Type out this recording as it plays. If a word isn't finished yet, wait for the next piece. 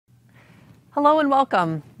Hello and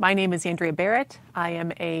welcome. My name is Andrea Barrett. I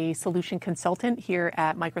am a solution consultant here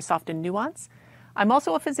at Microsoft and Nuance. I'm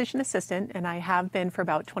also a physician assistant, and I have been for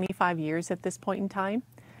about 25 years at this point in time.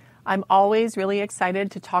 I'm always really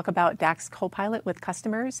excited to talk about DAX Copilot with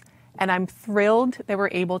customers, and I'm thrilled that we're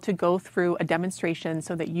able to go through a demonstration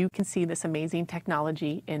so that you can see this amazing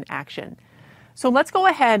technology in action. So let's go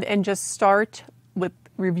ahead and just start with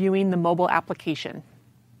reviewing the mobile application.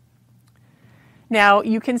 Now,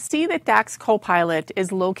 you can see that DAX Copilot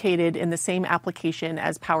is located in the same application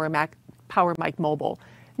as PowerMic Mobile.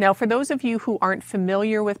 Now, for those of you who aren't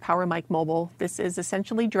familiar with PowerMic Mobile, this is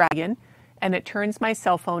essentially Dragon, and it turns my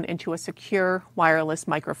cell phone into a secure wireless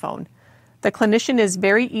microphone. The clinician is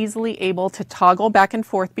very easily able to toggle back and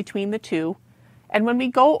forth between the two, and when we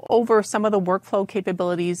go over some of the workflow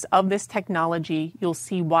capabilities of this technology, you'll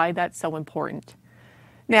see why that's so important.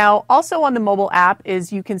 Now, also on the mobile app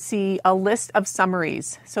is you can see a list of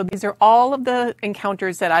summaries. So these are all of the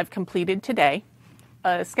encounters that I've completed today.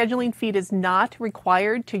 A scheduling feed is not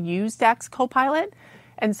required to use DAX Copilot,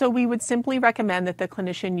 and so we would simply recommend that the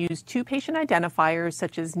clinician use two patient identifiers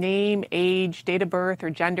such as name, age, date of birth, or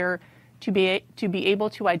gender to be able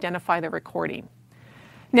to identify the recording.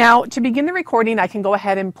 Now, to begin the recording, I can go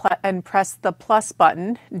ahead and press the plus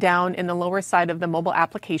button down in the lower side of the mobile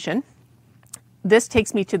application. This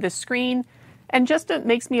takes me to this screen and just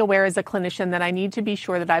makes me aware as a clinician that I need to be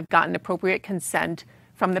sure that I've gotten appropriate consent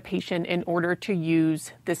from the patient in order to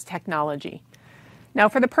use this technology. Now,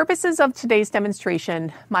 for the purposes of today's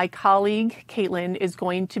demonstration, my colleague, Caitlin, is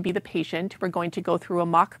going to be the patient. We're going to go through a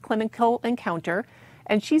mock clinical encounter,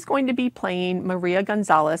 and she's going to be playing Maria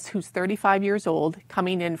Gonzalez, who's 35 years old,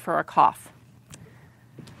 coming in for a cough.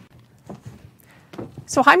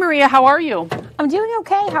 So hi, Maria, how are you? I'm doing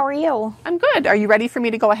okay. How are you? I'm good. Are you ready for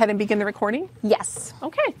me to go ahead and begin the recording? Yes.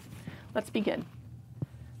 Okay, let's begin.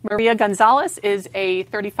 Maria Gonzalez is a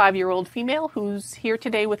 35-year-old female who's here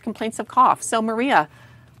today with complaints of cough. So Maria,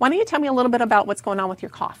 why don't you tell me a little bit about what's going on with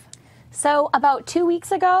your cough? So about 2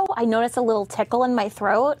 weeks ago, I noticed a little tickle in my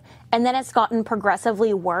throat, and then it's gotten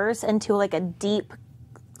progressively worse into like a deep,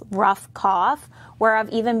 rough cough where I've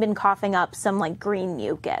even been coughing up some like green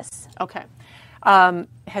mucus. Okay.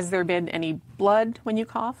 Has there been any blood when you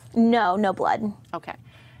cough? No, no blood. Okay.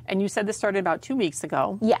 And you said this started about 2 weeks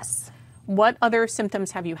ago. Yes. What other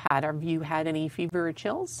symptoms have you had? Have you had any fever or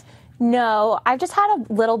chills? No, I've just had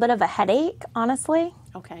a little bit of a headache, honestly.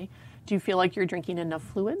 Okay. Do you feel like you're drinking enough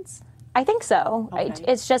fluids? I think so. Okay.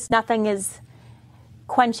 It's just nothing is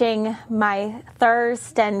quenching my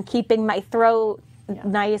thirst and keeping my throat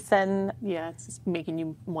nice and... Yeah, it's just making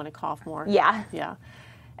you want to cough more. Yeah. Yeah.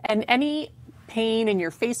 And any pain in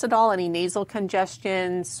your face at all? Any nasal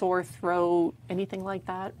congestion, sore throat, anything like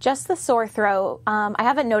that? Just the sore throat. I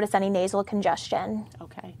haven't noticed any nasal congestion.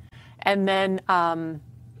 Okay. And then can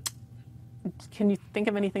you think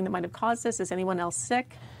of anything that might have caused this? Is anyone else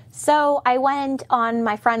sick? So I went on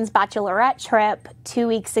my friend's bachelorette trip 2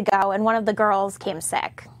 weeks ago, and one of the girls came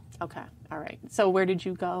sick. Okay. All right. So where did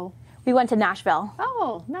you go? We went to Nashville.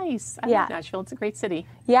 Oh, nice. I love Nashville. It's a great city.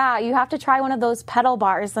 Yeah, you have to try one of those pedal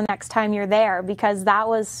bars the next time you're there because that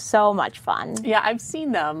was so much fun. Yeah, I've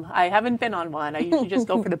seen them. I haven't been on one. I usually just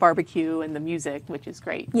go for the barbecue and the music, which is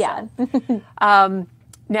great. Yeah. So.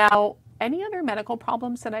 Now, any other medical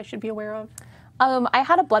problems that I should be aware of? I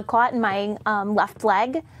had a blood clot in my left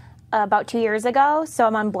leg about 2 years ago, so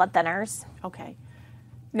I'm on blood thinners. Okay.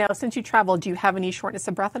 Now, since you traveled, do you have any shortness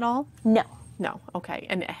of breath at all? No. No. Okay.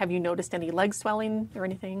 And have you noticed any leg swelling or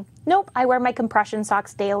anything? Nope. I wear my compression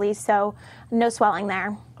socks daily, so no swelling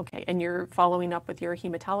there. Okay. And you're following up with your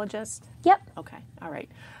hematologist? Yep. Okay. All right.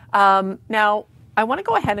 Now, I want to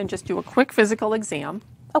go ahead and just do a quick physical exam.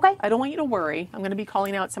 Okay. I don't want you to worry. I'm going to be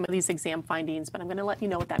calling out some of these exam findings, but I'm going to let you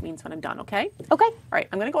know what that means when I'm done, okay? Okay. All right.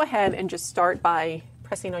 I'm going to go ahead and just start by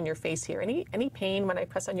pressing on your face here. Any pain when I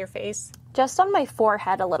press on your face? Just on my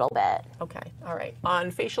forehead a little bit. Okay. All right.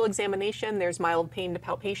 On facial examination, there's mild pain to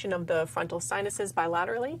palpation of the frontal sinuses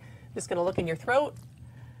bilaterally. Just going to look in your throat.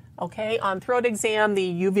 Okay. On throat exam, the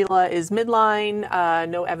uvula is midline.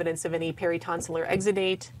 No evidence of any peritonsillar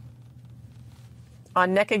exudate.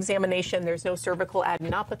 On neck examination, there's no cervical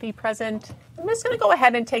adenopathy present. I'm just going to go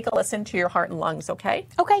ahead and take a listen to your heart and lungs, okay?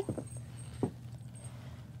 Okay.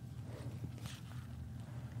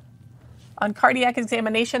 On cardiac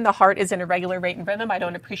examination, the heart is in a regular rate and rhythm. I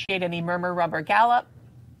don't appreciate any murmur, rub, or gallop.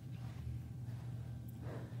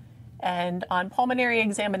 And on pulmonary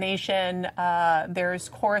examination, there's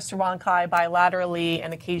chorus rhonchi bilaterally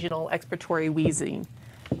and occasional expiratory wheezing.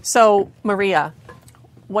 So, Maria,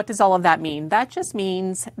 what does all of that mean? That just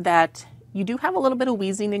means that you do have a little bit of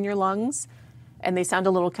wheezing in your lungs, and they sound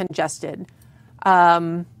a little congested.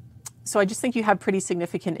 So I just think you have pretty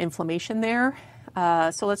significant inflammation there.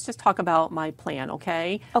 So let's just talk about my plan,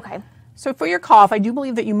 okay? Okay. So for your cough, I do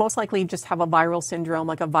believe that you most likely just have a viral syndrome,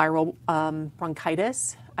 like a viral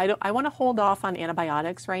bronchitis. I want to hold off on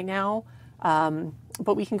antibiotics right now,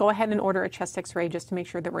 but we can go ahead and order a chest x-ray just to make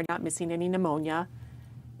sure that we're not missing any pneumonia.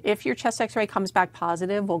 If your chest x-ray comes back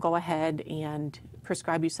positive, we'll go ahead and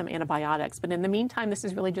prescribe you some antibiotics. But in the meantime, this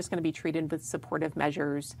is really just going to be treated with supportive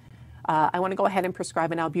measures. I want to go ahead and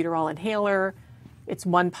prescribe an albuterol inhaler. It's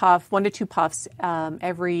 1 to 2 puffs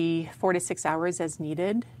every 4 to 6 hours as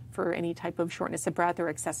needed for any type of shortness of breath or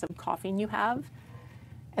excessive coughing you have.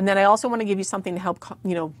 And then I also want to give you something to help,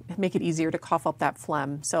 make it easier to cough up that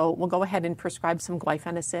phlegm. So we'll go ahead and prescribe some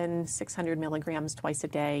guaifenesin, 600 milligrams twice a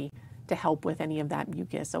day to help with any of that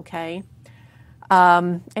mucus, okay?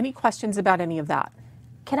 Any questions about any of that?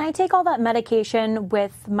 Can I take all that medication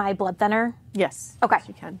with my blood thinner? Yes. Okay. Yes,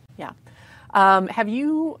 you can, yeah. Have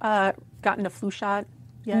you gotten a flu shot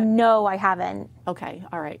yet? No, I haven't. Okay,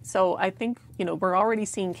 all right. So I think, we're already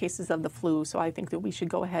seeing cases of the flu, so I think that we should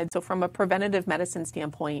go ahead. So from a preventative medicine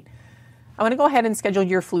standpoint, I want to go ahead and schedule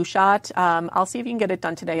your flu shot. I'll see if you can get it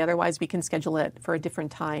done today. Otherwise, we can schedule it for a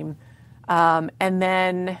different time. And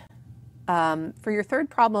then for your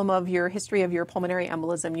third problem of your history of your pulmonary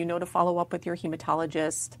embolism, to follow up with your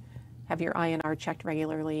hematologist, have your INR checked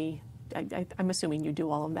regularly. I'm assuming you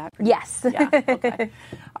do all of that. Yes. Yeah, okay.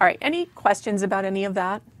 All right. Any questions about any of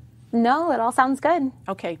that? No, it all sounds good.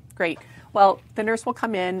 Okay, great. Well, the nurse will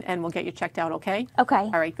come in and we'll get you checked out, okay? Okay.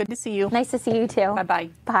 All right, good to see you. Nice to see you too. Bye-bye.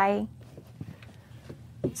 Bye.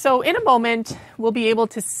 So in a moment, we'll be able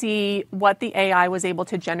to see what the AI was able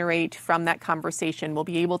to generate from that conversation. We'll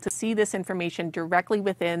be able to see this information directly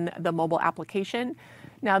within the mobile application.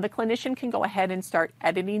 Now, the clinician can go ahead and start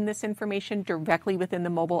editing this information directly within the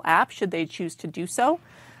mobile app, should they choose to do so.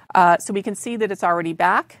 So we can see that it's already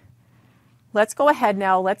back. Let's go ahead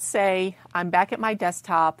now. Let's say I'm back at my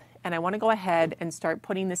desktop and I want to go ahead and start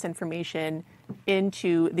putting this information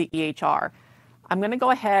into the EHR. I'm going to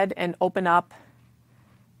go ahead and open up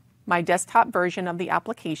my desktop version of the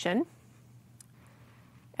application.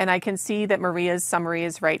 And I can see that Maria's summary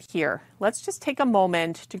is right here. Let's just take a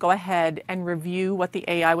moment to go ahead and review what the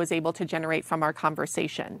AI was able to generate from our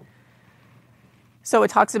conversation. So it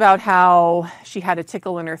talks about how she had a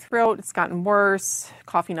tickle in her throat, it's gotten worse,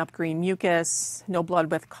 coughing up green mucus, no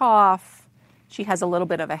blood with cough. She has a little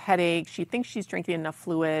bit of a headache. She thinks she's drinking enough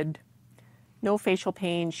fluid. No facial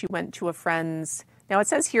pain. She went to a friend's. Now it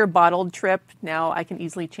says here bottled trip. Now I can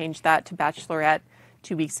easily change that to bachelorette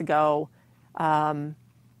 2 weeks ago.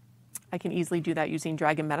 I can easily do that using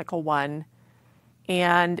Dragon Medical One.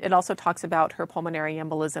 And it also talks about her pulmonary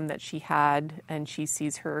embolism that she had, and she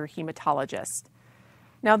sees her hematologist.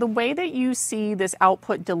 Now, the way that you see this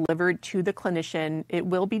output delivered to the clinician, it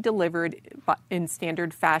will be delivered in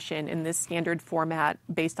standard fashion, in this standard format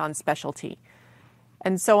based on specialty.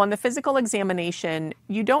 And so on the physical examination,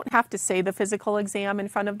 you don't have to say the physical exam in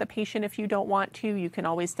front of the patient if you don't want to. You can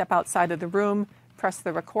always step outside of the room, press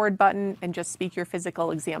the record button, and just speak your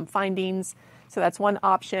physical exam findings. So that's one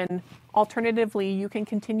option. Alternatively, you can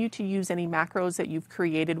continue to use any macros that you've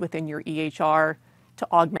created within your EHR to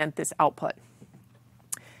augment this output.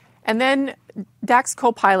 And then DAX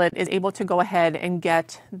Copilot is able to go ahead and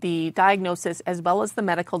get the diagnosis as well as the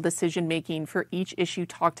medical decision making for each issue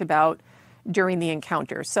talked about during the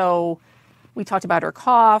encounter. So we talked about her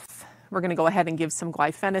cough. We're going to go ahead and give some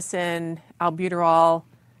guaifenesin, albuterol,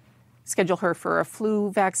 schedule her for a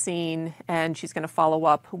flu vaccine, and she's going to follow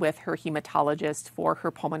up with her hematologist for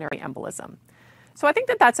her pulmonary embolism. So I think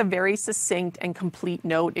that that's a very succinct and complete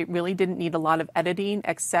note. It really didn't need a lot of editing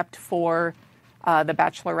except for the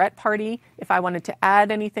bachelorette party. If I wanted to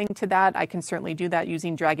add anything to that, I can certainly do that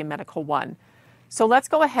using Dragon Medical One. So let's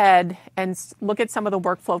go ahead and look at some of the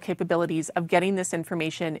workflow capabilities of getting this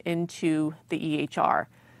information into the EHR.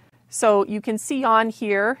 So you can see on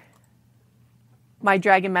here my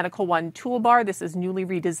Dragon Medical One toolbar. This is newly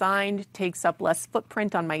redesigned, takes up less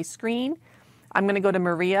footprint on my screen. I'm going to go to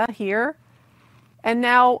Maria here. And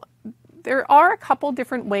now there are a couple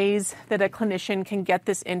different ways that a clinician can get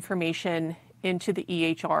this information into the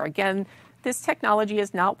EHR. Again, this technology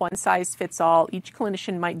is not one size fits all. Each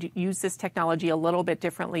clinician might use this technology a little bit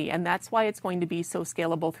differently, and that's why it's going to be so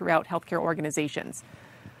scalable throughout healthcare organizations.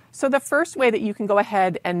 So the first way that you can go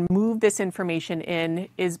ahead and move this information in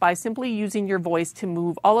is by simply using your voice to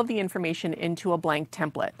move all of the information into a blank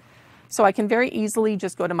template. So I can very easily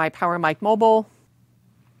just go to my PowerMic Mobile,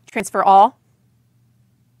 transfer all.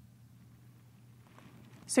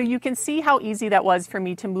 So you can see how easy that was for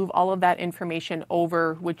me to move all of that information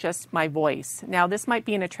over with just my voice. Now, this might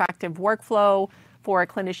be an attractive workflow for a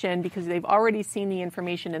clinician because they've already seen the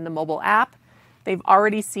information in the mobile app. They've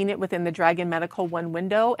already seen it within the Dragon Medical One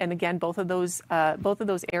window. And again, both of those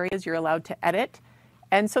areas you're allowed to edit.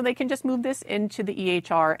 And so they can just move this into the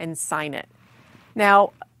EHR and sign it.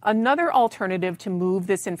 Now, another alternative to move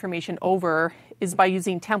this information over is by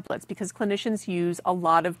using templates, because clinicians use a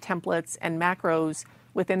lot of templates and macros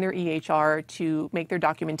within their EHR to make their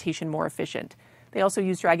documentation more efficient. They also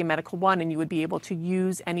use Dragon Medical One, and you would be able to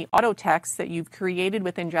use any auto text that you've created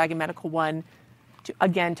within Dragon Medical One to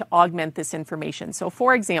augment this information. So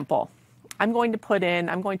for example, I'm going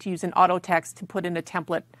to use an auto text to put in a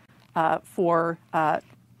template for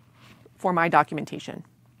my documentation.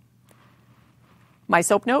 My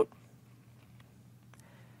SOAP note,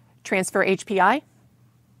 transfer HPI.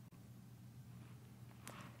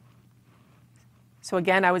 So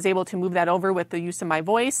again, I was able to move that over with the use of my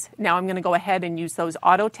voice. Now I'm going to go ahead and use those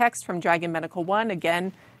auto texts from Dragon Medical One.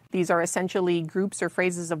 Again, these are essentially groups or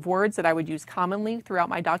phrases of words that I would use commonly throughout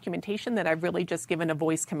my documentation that I've really just given a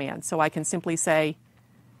voice command. So I can simply say,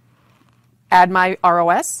 add my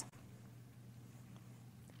ROS,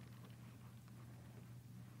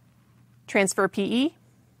 transfer PE,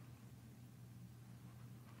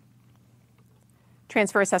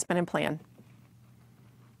 transfer assessment and plan.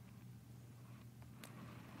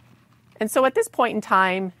 And so at this point in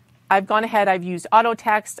time, I've gone ahead, I've used auto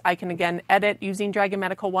text. I can again edit using Dragon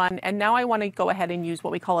Medical One. And now I want to go ahead and use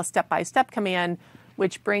what we call a step-by-step command,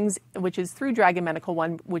 which is through Dragon Medical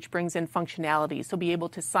One, which brings in functionality. So be able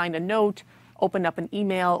to sign a note, open up an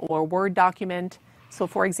email or a Word document. So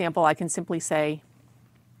for example, I can simply say,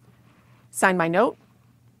 sign my note.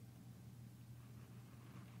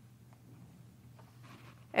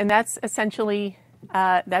 And that's essentially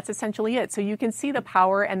it. So you can see the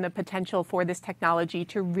power and the potential for this technology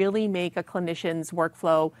to really make a clinician's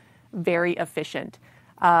workflow very efficient.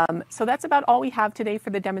 So that's about all we have today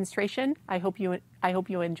for the demonstration. I hope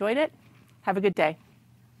you enjoyed it. Have a good day.